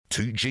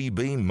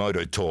2GB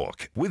Motor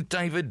Talk with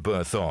David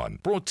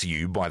Berthon, brought to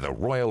you by the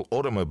Royal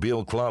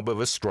Automobile Club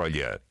of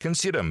Australia.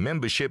 Consider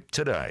membership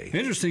today.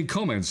 Interesting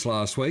comments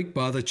last week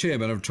by the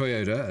chairman of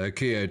Toyota,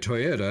 Akio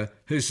Toyoda,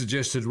 who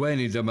suggested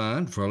waning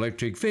demand for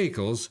electric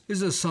vehicles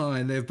is a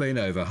sign they've been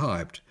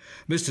overhyped.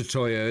 Mr.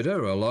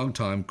 Toyoda, a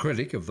long-time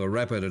critic of the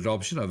rapid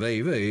adoption of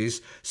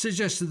EVs,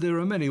 suggested there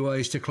are many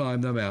ways to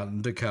climb the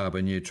mountain to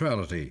carbon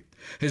neutrality.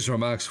 His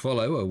remarks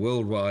follow a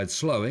worldwide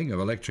slowing of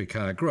electric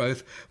car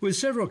growth, with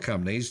several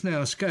companies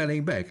now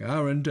scaling back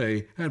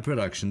R&D and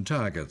production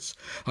targets.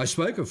 I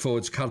spoke of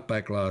Ford's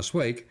cutback last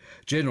week.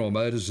 General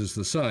Motors is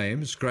the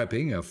same,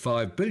 scrapping a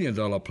 $5 billion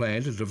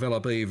plan to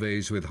develop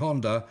EVs with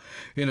Honda.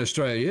 In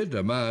Australia,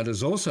 demand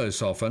has also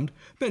softened.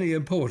 Many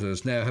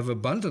importers now have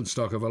abundant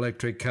stock of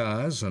electric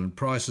cars and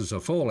prices are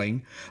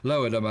falling.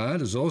 Lower demand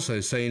has also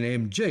seen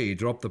MG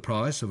drop the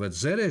price of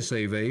its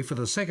ZS EV for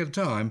the second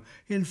time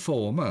in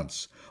 4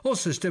 months,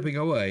 also stepping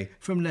away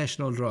from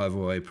national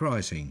drive-away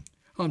pricing.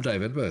 I'm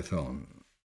David Berthon.